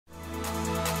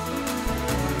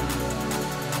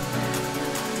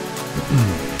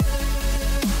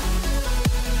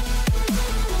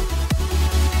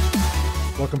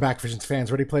Welcome back, Visions fans.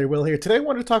 Ready Player Will here. Today I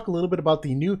wanted to talk a little bit about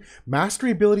the new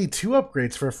Mastery Ability 2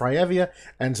 upgrades for Fryevia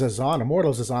and Zazan,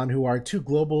 Immortal Zazan, who are two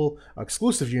global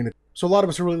exclusive units. So a lot of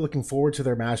us are really looking forward to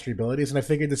their mastery abilities, and I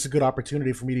figured this is a good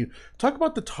opportunity for me to talk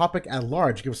about the topic at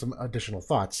large, give some additional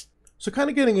thoughts. So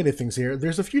kind of getting into things here,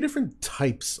 there's a few different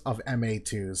types of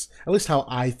MA2s, at least how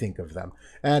I think of them.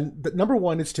 And the number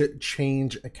one is to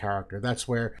change a character. That's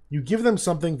where you give them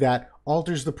something that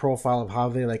alters the profile of how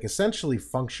they essentially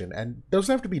function, and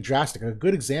doesn't have to be drastic. A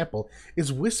good example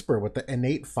is Whisper with the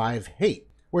innate 5 hate,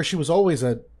 where she was always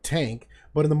a tank,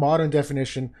 but in the modern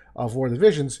definition of War of the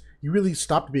Visions, you really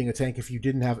stopped being a tank if you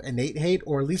didn't have innate hate,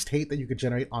 or at least hate that you could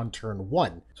generate on turn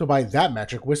 1. So by that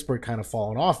metric, Whisper had kind of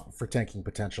fallen off for tanking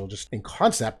potential. Just in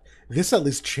concept, this at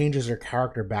least changes her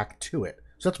character back to it.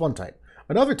 So that's one type.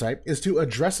 Another type is to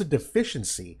address a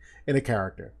deficiency in a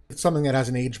character. It's something that has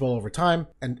an age well over time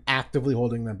and actively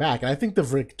holding them back. And I think the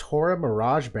Victoria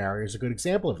Mirage barrier is a good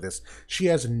example of this. She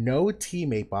has no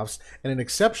teammate buffs and an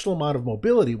exceptional amount of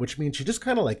mobility, which means she just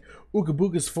kind of ooga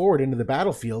boogas forward into the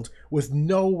battlefield with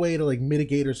no way to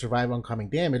mitigate or survive oncoming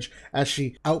damage as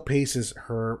she outpaces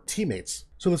her teammates.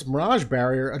 So this Mirage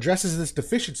barrier addresses this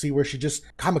deficiency where she just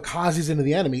kamikazes into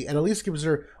the enemy and at least gives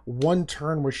her one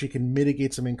turn where she can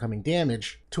mitigate some incoming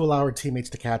damage to allow her teammates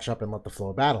to catch up and let the flow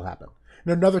of battle happen.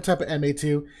 And another type of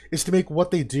MA2 is to make what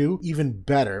they do even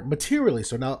better, materially.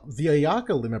 So now the Ayaka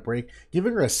limit break,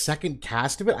 giving her a second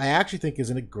cast of it, I actually think is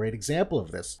a great example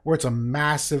of this, where it's a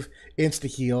massive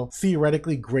insta-heal,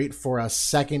 theoretically great for a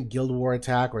second Guild War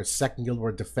attack or a second Guild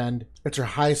War defend. It's her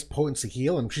highest potency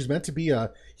heal, and she's meant to be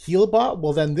a heal bot.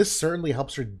 Well, then this certainly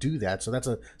helps her do that. So that's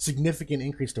a significant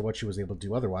increase to what she was able to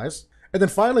do otherwise. And then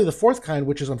finally, the fourth kind,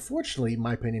 which is unfortunately, in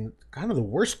my opinion, kind of the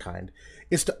worst kind,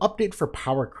 is to update for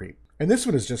power creep. And this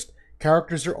one is just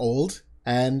characters are old,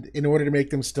 and in order to make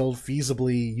them still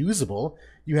feasibly usable,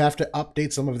 you have to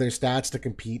update some of their stats to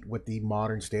compete with the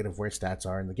modern state of where stats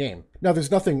are in the game. Now,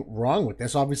 there's nothing wrong with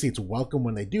this. Obviously, it's welcome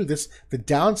when they do this. The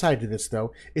downside to this,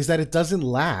 though, is that it doesn't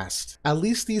last. At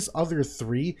least these other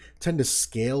three tend to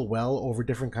scale well over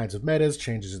different kinds of metas,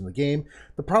 changes in the game.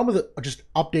 The problem with just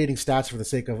updating stats for the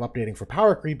sake of updating for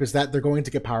power creep is that they're going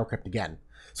to get power crept again.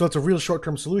 So it's a real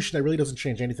short-term solution that really doesn't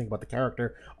change anything about the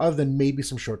character other than maybe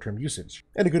some short-term usage.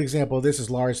 And a good example of this is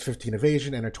Lara's 15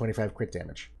 evasion and her 25 crit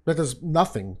damage. That does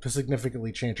nothing to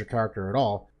significantly change her character at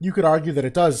all. You could argue that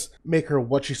it does make her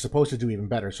what she's supposed to do even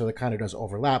better, so that kind of does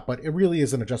overlap, but it really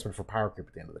is an adjustment for power creep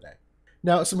at the end of the day.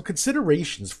 Now, some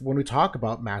considerations when we talk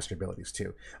about master abilities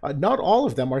too. Not all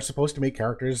of them are supposed to make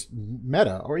characters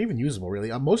meta or even usable,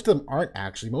 really. Most of them aren't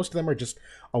actually. Most of them are just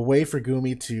a way for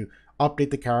Gumi to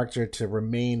update the character to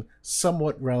remain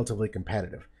somewhat relatively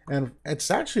competitive. And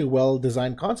it's actually a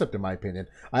well-designed concept, in my opinion.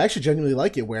 I actually genuinely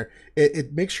like it, where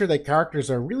it makes sure that characters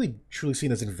are really truly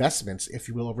seen as investments, if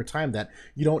you will, over time, that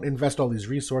you don't invest all these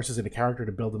resources in a character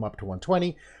to build them up to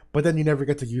 120, but then you never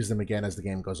get to use them again as the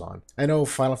game goes on. I know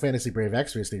Final Fantasy Brave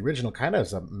Exvius, the original, kind of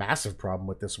has a massive problem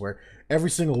with this, where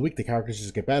every single week the characters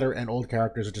just get better, and old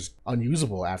characters are just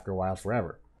unusable after a while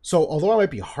forever. So although I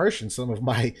might be harsh in some of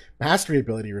my mastery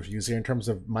ability reviews here in terms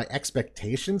of my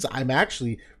expectations, I'm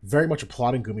actually very much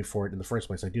applauding Gumi for it in the first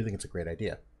place. I do think it's a great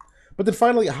idea. But then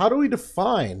finally, how do we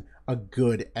define a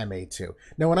good MA2?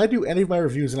 Now, when I do any of my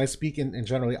reviews, and I speak in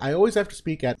generally, I always have to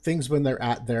speak at things when they're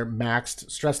at their maxed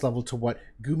stress level to what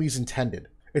Gumi's intended.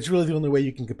 It's really the only way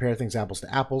you can compare things apples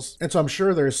to apples. And so I'm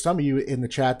sure there's some of you in the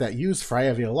chat that use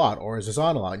Fryevia a lot or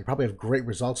Zazan a lot. You probably have great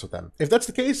results with them. If that's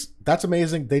the case, that's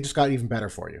amazing. They just got even better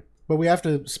for you. But we have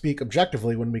to speak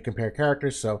objectively when we compare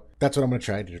characters, so that's what I'm going to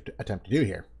try to attempt to do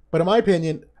here. But in my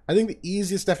opinion, I think the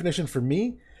easiest definition for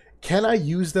me, can I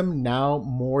use them now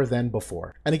more than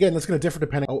before? And again, that's going to differ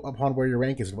depending upon where your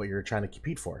rank is and what you're trying to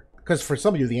compete for. Because for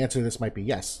some of you, the answer to this might be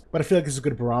yes. But I feel like this is a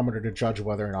good barometer to judge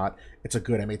whether or not it's a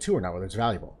good MA2 or not, whether it's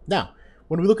valuable. Now,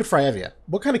 when we look at Fryevia,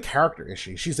 what kind of character is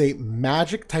she? She's a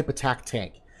magic type attack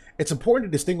tank. It's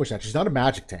important to distinguish that. She's not a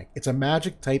magic tank. It's a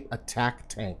magic type attack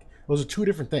tank. Those are two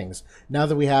different things. Now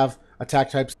that we have attack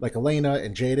types like Elena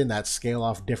and Jaden that scale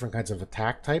off different kinds of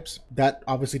attack types, that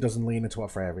obviously doesn't lean into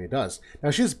what Fryevia does.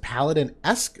 Now, she's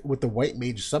Paladin-esque with the White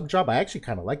Mage sub-job. I actually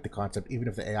kind of like the concept, even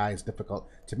if the AI is difficult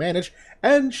to manage.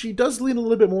 And she does lean a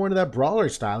little bit more into that brawler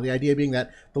style, the idea being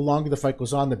that the longer the fight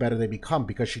goes on, the better they become,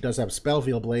 because she does have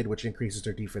Spellveil Blade, which increases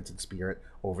her defense and spirit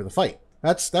over the fight.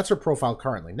 That's her profile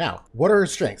currently. Now, what are her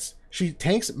strengths? She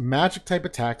tanks magic type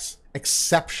attacks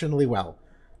exceptionally well.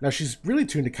 Now she's really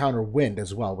tuned to counter wind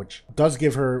as well, which does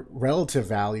give her relative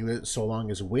value so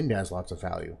long as wind has lots of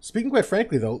value. Speaking quite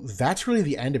frankly though, that's really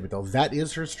the end of it though. That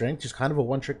is her strength. She's kind of a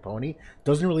one-trick pony.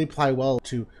 Doesn't really apply well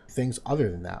to things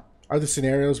other than that. Are there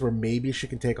scenarios where maybe she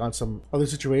can take on some other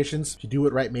situations? If you do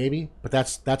it right, maybe, but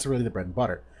that's really the bread and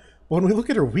butter. When we look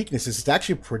at her weaknesses, it's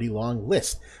actually a pretty long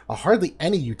list. Hardly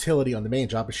any utility on the main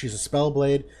job, but she's a spell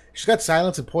blade. She's got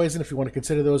silence and poison if you want to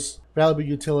consider those valuable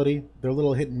utility. They're a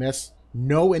little hit and miss.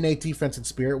 No innate defense and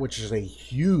spirit, which is a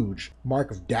huge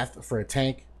mark of death for a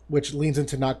tank, which leans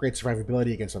into not great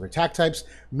survivability against other attack types.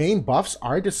 Main buffs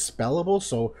are dispellable,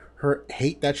 so her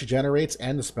hate that she generates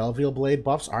and the Spellveil Blade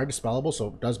buffs are dispellable, so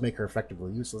it does make her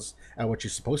effectively useless at what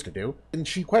she's supposed to do. And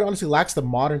she quite honestly lacks the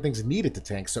modern things needed to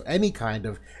tank, so any kind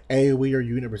of AoE or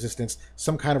unit resistance,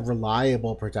 some kind of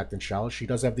reliable Protect and Shell. She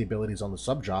does have the abilities on the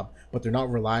sub-job, but they're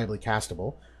not reliably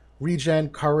castable. Regen,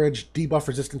 courage, debuff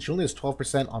resistance, she only has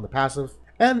 12% on the passive.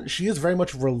 And she is very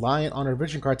much reliant on her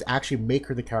vision card to actually make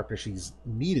her the character she's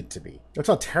needed to be. It's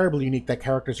not terribly unique that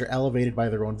characters are elevated by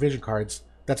their own vision cards.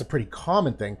 That's a pretty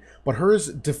common thing, but hers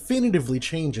definitively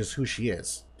changes who she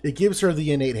is. It gives her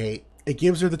the innate hate. It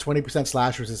gives her the 20%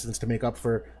 slash resistance to make up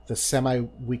for the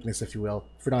semi-weakness, if you will,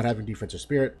 for not having defense or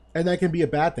spirit. And that can be a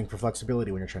bad thing for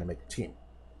flexibility when you're trying to make a team.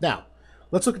 Now,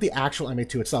 let's look at the actual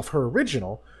MA2 itself. Her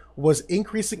original was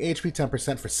increasing HP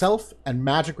 10% for self and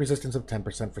magic resistance of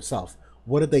 10% for self.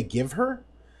 What did they give her?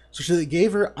 So they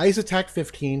gave her Ice Attack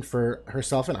 15 for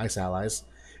herself and Ice allies,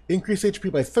 increase HP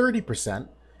by 30%,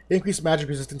 increase magic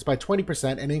resistance by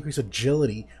 20%, and increase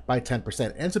agility by 10%.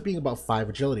 It ends up being about 5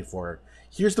 agility for her.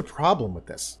 Here's the problem with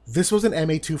this. This was an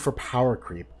MA2 for power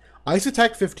creep. Ice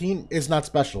Attack 15 is not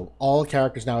special. All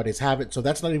characters nowadays have it, so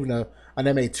that's not even an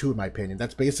MA2 in my opinion.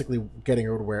 That's basically getting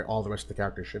her to where all the rest of the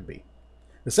characters should be.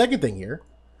 The second thing here,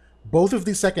 both of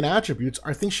these second attributes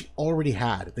are things she already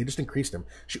had. They just increased them.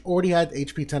 She already had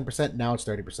HP 10%, now it's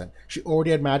 30%. She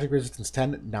already had magic resistance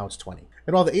 10, now it's 20.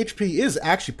 And while the HP is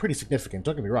actually pretty significant,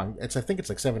 don't get me wrong, I think it's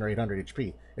like 700 or 800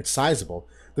 HP. It's sizable.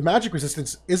 The magic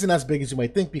resistance isn't as big as you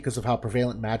might think because of how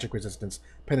prevalent magic resistance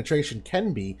penetration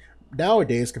can be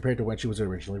nowadays compared to when she was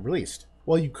originally released.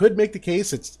 While you could make the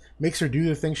case it makes her do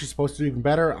the things she's supposed to do even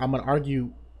better, I'm going to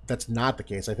argue that's not the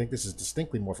case. I think this is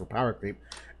distinctly more for power creep.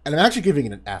 And I'm actually giving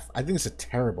it an F. I think it's a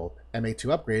terrible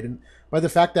MA2 upgrade, and by the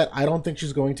fact that I don't think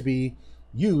she's going to be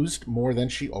used more than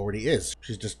she already is.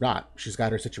 She's just not. She's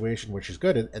got her situation where she's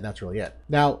good, and that's really it.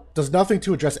 Now, does nothing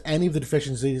to address any of the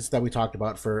deficiencies that we talked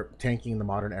about for tanking the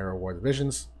modern era war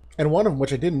divisions. And one of them,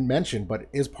 which I didn't mention, but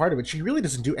is part of it, she really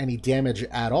doesn't do any damage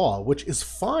at all, which is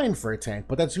fine for a tank,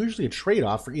 but that's usually a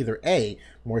trade-off for either A,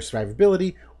 more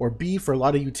survivability, or B, for a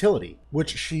lot of utility,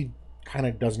 which she kind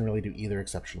of doesn't really do either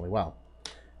exceptionally well.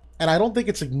 And I don't think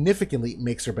it significantly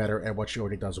makes her better at what she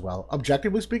already does well.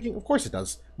 Objectively speaking, of course it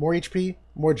does. More HP,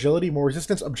 more agility, more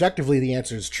resistance. Objectively, the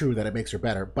answer is true that it makes her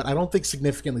better, but I don't think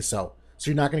significantly so. So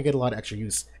you're not going to get a lot of extra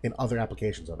use in other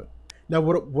applications of it. Now,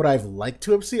 what I've liked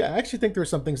to have seen, I actually think there are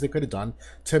some things they could have done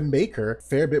to make her a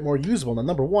fair bit more usable. Now,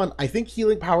 number one, I think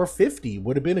Healing Power 50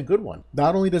 would have been a good one.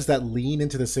 Not only does that lean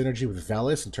into the synergy with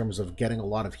Velis in terms of getting a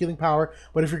lot of healing power,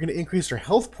 but if you're going to increase her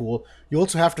health pool, you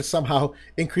also have to somehow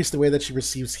increase the way that she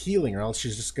receives healing, or else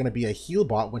she's just going to be a heal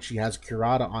bot when she has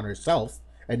Curata on herself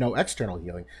and no external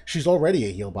healing. She's already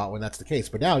a heal bot when that's the case,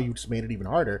 but now you just made it even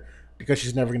harder, because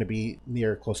she's never going to be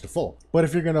near close to full. But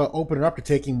if you're going to open her up to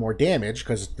taking more damage,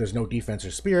 because there's no defense or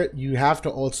spirit, you have to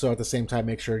also at the same time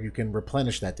make sure you can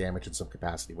replenish that damage in some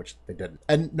capacity, which they didn't.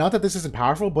 And not that this isn't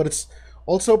powerful, but it's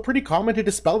also pretty common to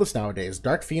dispel this nowadays.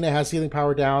 Dark Fina has healing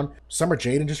power down. Summer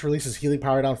Jaden just releases healing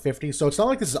power down 50. So it's not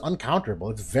like this is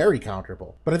uncounterable. It's very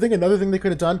counterable. But I think another thing they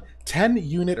could have done, 10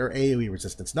 unit or AoE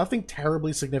resistance. Nothing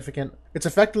terribly significant. It's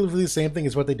effectively the same thing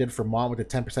as what they did for Mon with the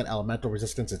 10% elemental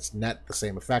resistance. It's net the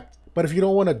same effect. But if you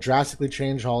don't want to drastically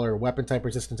change all her weapon type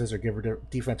resistances or give her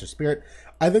defense or spirit,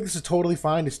 I think this is totally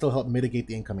fine to still help mitigate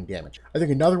the incoming damage. I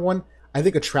think another one, I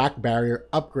think a track barrier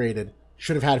upgraded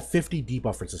should have had 50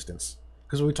 debuff resistance.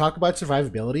 Because when we talk about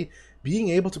survivability, being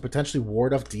able to potentially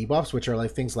ward off debuffs, which are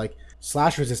like things like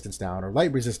slash resistance down or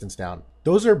light resistance down,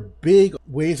 those are big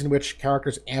ways in which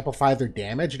characters amplify their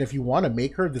damage. And if you want to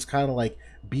make her this kind of like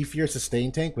beefier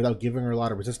sustain tank without giving her a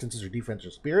lot of resistances or defense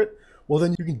or spirit, well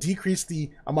then you can decrease the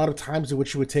amount of times in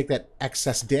which you would take that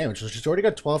excess damage. So she's already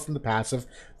got 12 from the passive.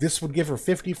 This would give her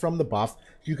 50 from the buff.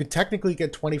 You could technically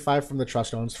get 25 from the Trust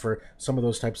Stones for some of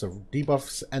those types of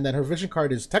debuffs, and then her vision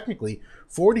card is technically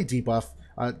 40 debuff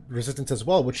resistance as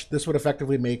well, which this would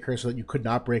effectively make her so that you could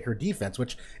not break her defense,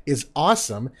 which is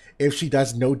awesome if she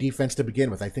does no defense to begin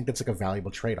with. I think that's like a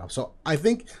valuable trade-off. So I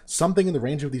think something in the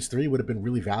range of these three would have been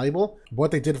really valuable.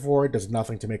 What they did for her does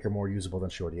nothing to make her more usable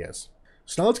than she already is.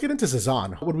 So now let's get into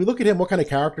Zazan. When we look at him, what kind of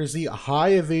character is he? A high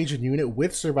evasion unit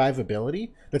with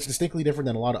survivability. That's distinctly different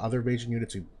than a lot of other evasion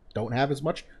units who don't have as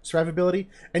much survivability.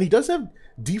 And he does have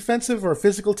defensive or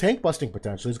physical tank busting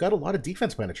potential. He's got a lot of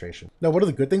defense penetration. Now, what are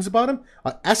the good things about him?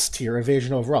 S tier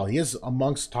evasion overall. He is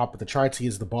amongst top of the charts. He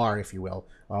is the bar, if you will,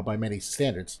 by many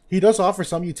standards. He does offer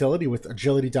some utility with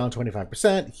agility down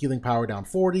 25%, healing power down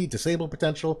 40%, disable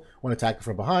potential when attacking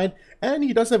from behind, and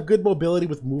he does have good mobility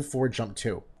with move forward, jump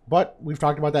 2. But we've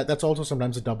talked about that. That's also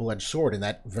sometimes a double-edged sword, and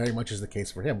that very much is the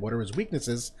case for him. What are his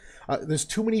weaknesses? There's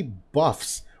too many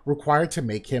buffs required to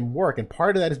make him work, and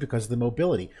part of that is because of the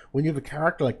mobility. When you have a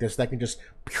character like this that can just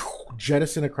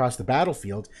jettison across the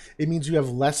battlefield, it means you have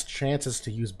less chances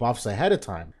to use buffs ahead of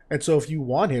time. And so if you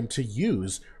want him to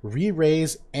use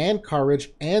re-raise and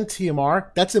courage and TMR,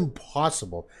 that's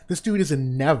impossible. This dude is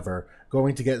never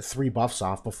going to get 3 buffs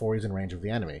off before he's in range of the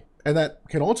enemy. And that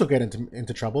can also get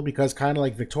into trouble because, kind of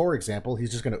like Victor example,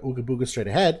 he's just going to ooga booga straight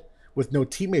ahead with no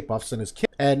teammate buffs in his kit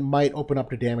and might open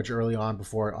up to damage early on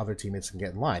before other teammates can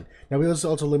get in line. Now, he was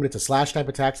also limited to slash type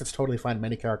attacks. That's totally fine.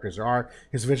 Many characters are.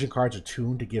 His vision cards are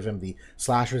tuned to give him the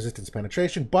slash resistance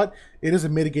penetration, but it is a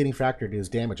mitigating factor to his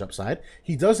damage upside.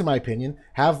 He does, in my opinion,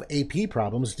 have AP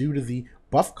problems due to the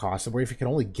buff cost, where if he can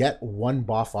only get 1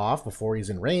 buff off before he's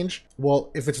in range,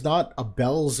 well, if it's not a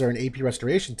Bells or an AP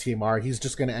Restoration TMR, he's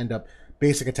just going to end up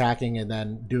basic attacking and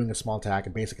then doing a small attack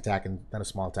and basic attack and then a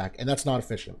small attack, and that's not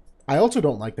efficient. I also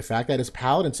don't like the fact that his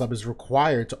Paladin sub is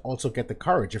required to also get the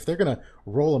courage. If they're going to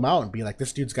roll him out and be like,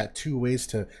 this dude's got 2 ways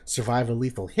to survive a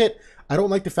lethal hit, I don't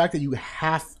like the fact that you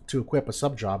have to equip a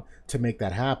sub job to make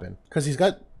that happen, because he's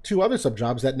got 2 other sub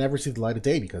jobs that never see the light of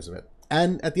day because of it.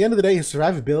 And at the end of the day, his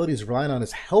survivability is relying on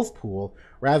his health pool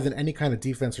rather than any kind of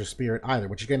defense or spirit either,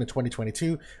 which again in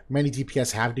 2022, many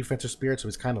DPS have defense or spirit, so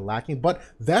he's kind of lacking, but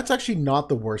that's actually not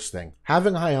the worst thing.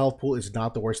 Having a high health pool is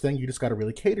not the worst thing, you just got to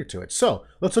really cater to it. So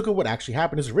let's look at what actually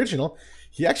happened. His original,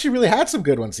 he actually really had some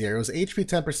good ones here. It was HP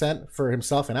 10% for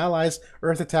himself and allies,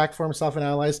 earth attack for himself and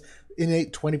allies,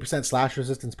 innate 20% slash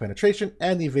resistance penetration,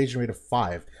 and the evasion rate of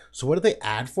 5. So what did they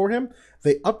add for him?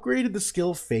 They upgraded the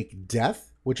skill Fake Death,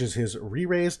 which is his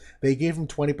re-raise. They gave him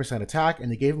 20% attack,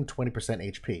 and they gave him 20%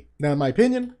 HP. Now, in my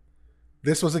opinion,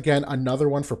 this was, again, another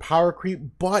one for power creep,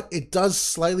 but it does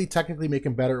slightly technically make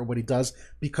him better at what he does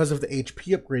because of the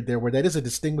HP upgrade there, where that is a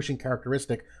distinguishing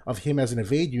characteristic of him as an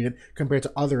evade unit compared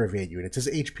to other evade units. His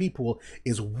HP pool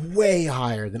is way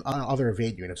higher than other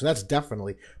evade units, so that's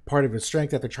definitely part of his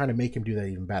strength that they're trying to make him do that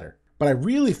even better. But I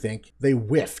really think they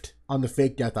whiffed on the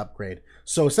Fake Death upgrade.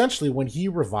 So essentially, when he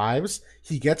revives,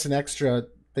 he gets an extra,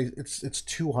 it's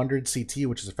 200 CT,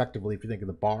 which is effectively, if you think of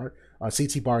the bar,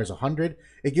 CT bar is 100.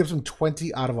 It gives him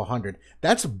 20 out of 100.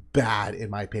 That's bad,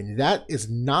 in my opinion. That is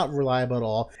not reliable at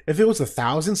all. If it was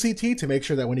 1,000 CT to make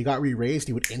sure that when he got re-raised,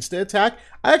 he would insta attack,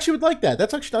 I actually would like that.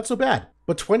 That's actually not so bad.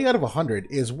 But 20 out of 100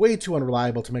 is way too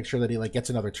unreliable to make sure that he gets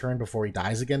another turn before he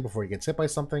dies again, before he gets hit by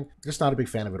something. Just not a big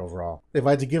fan of it overall. If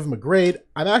I had to give him a grade,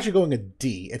 I'm actually going a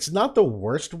D. It's not the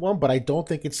worst one, but I don't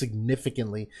think it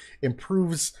significantly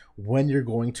improves when you're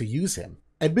going to use him.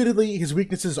 Admittedly, his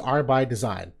weaknesses are by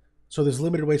design, so there's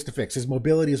limited ways to fix. His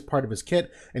mobility is part of his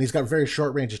kit, and he's got very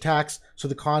short range attacks, so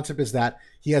the concept is that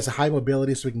he has a high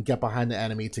mobility so he can get behind the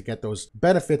enemy to get those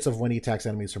benefits of when he attacks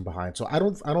enemies from behind. So I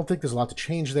don't think there's a lot to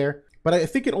change there, but I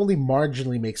think it only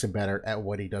marginally makes him better at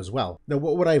what he does well. Now,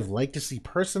 what would I have liked to see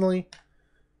personally?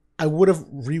 I would have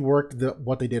reworked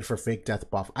what they did for Fake Death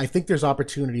buff. I think there's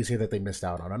opportunities here that they missed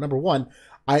out on. Number one,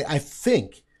 I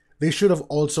think they should have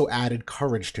also added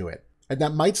courage to it. And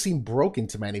that might seem broken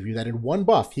to many of you, that in 1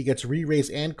 buff, he gets re-raise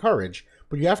and courage.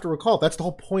 But you have to recall, that's the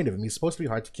whole point of him. He's supposed to be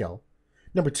hard to kill.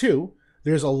 Number 2,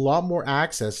 there's a lot more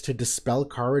access to dispel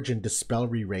courage and dispel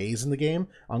re-raise in the game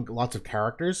on lots of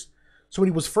characters. So when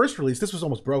he was first released, this was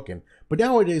almost broken. But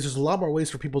nowadays, there's a lot more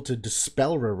ways for people to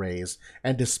dispel re-raise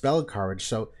and dispel courage,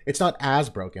 so it's not as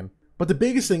broken. But the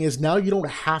biggest thing is now you don't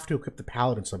have to equip the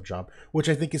Paladin subjob, which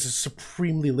I think is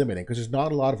supremely limiting because there's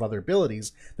not a lot of other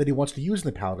abilities that he wants to use in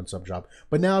the Paladin subjob.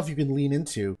 But now if you can lean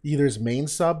into either his main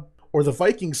sub or the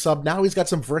Viking sub, now he's got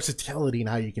some versatility in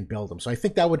how you can build him. So I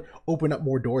think that would open up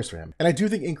more doors for him. And I do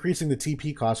think increasing the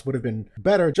TP cost would have been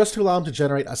better just to allow him to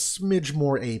generate a smidge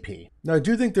more AP. Now I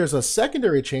do think there's a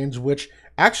secondary change which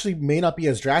actually may not be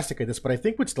as drastic as this, but I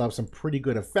think would still have some pretty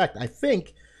good effect. I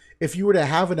think if you were to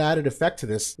have an added effect to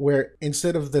this, where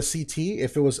instead of the CT,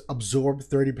 if it was absorbed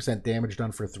 30% damage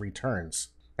done for 3 turns.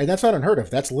 And that's not unheard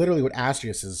of. That's literally what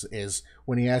Astrius is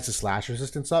when he has his slash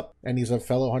resistance up and he's a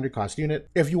fellow 100 cost unit.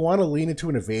 If you want to lean into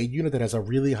an evade unit that has a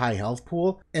really high health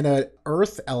pool and an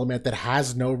earth element that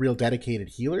has no real dedicated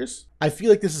healers, I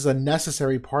feel like this is a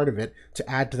necessary part of it to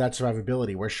add to that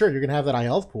survivability, where sure, you're going to have that high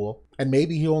health pool and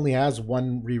maybe he only has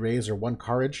 1 re-raise or 1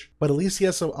 courage, but at least he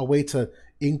has a way to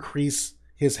increase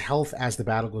his health as the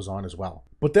battle goes on as well.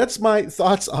 But that's my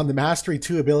thoughts on the Mastery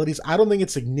 2 abilities. I don't think it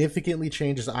significantly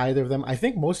changes either of them. I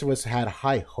think most of us had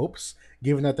high hopes,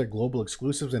 given that they're global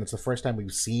exclusives, and it's the first time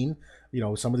we've seen,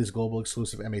 some of these global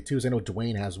exclusive MA2s. I know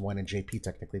Dwayne has one in JP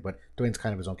technically, but Dwayne's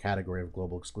kind of his own category of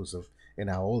global exclusive in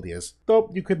how old he is. Though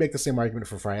you could make the same argument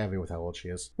for Fryevia with how old she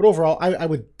is. But overall, I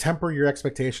would temper your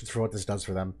expectations for what this does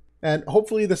for them. And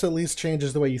hopefully this at least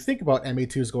changes the way you think about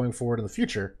MA2s going forward in the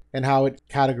future and how it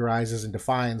categorizes and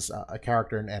defines a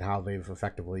character and how they've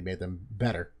effectively made them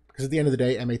better. Because at the end of the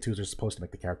day, MA2s are supposed to make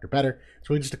the character better.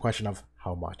 It's really just a question of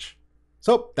how much.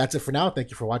 So that's it for now. Thank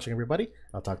you for watching, everybody.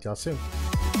 I'll talk to y'all soon.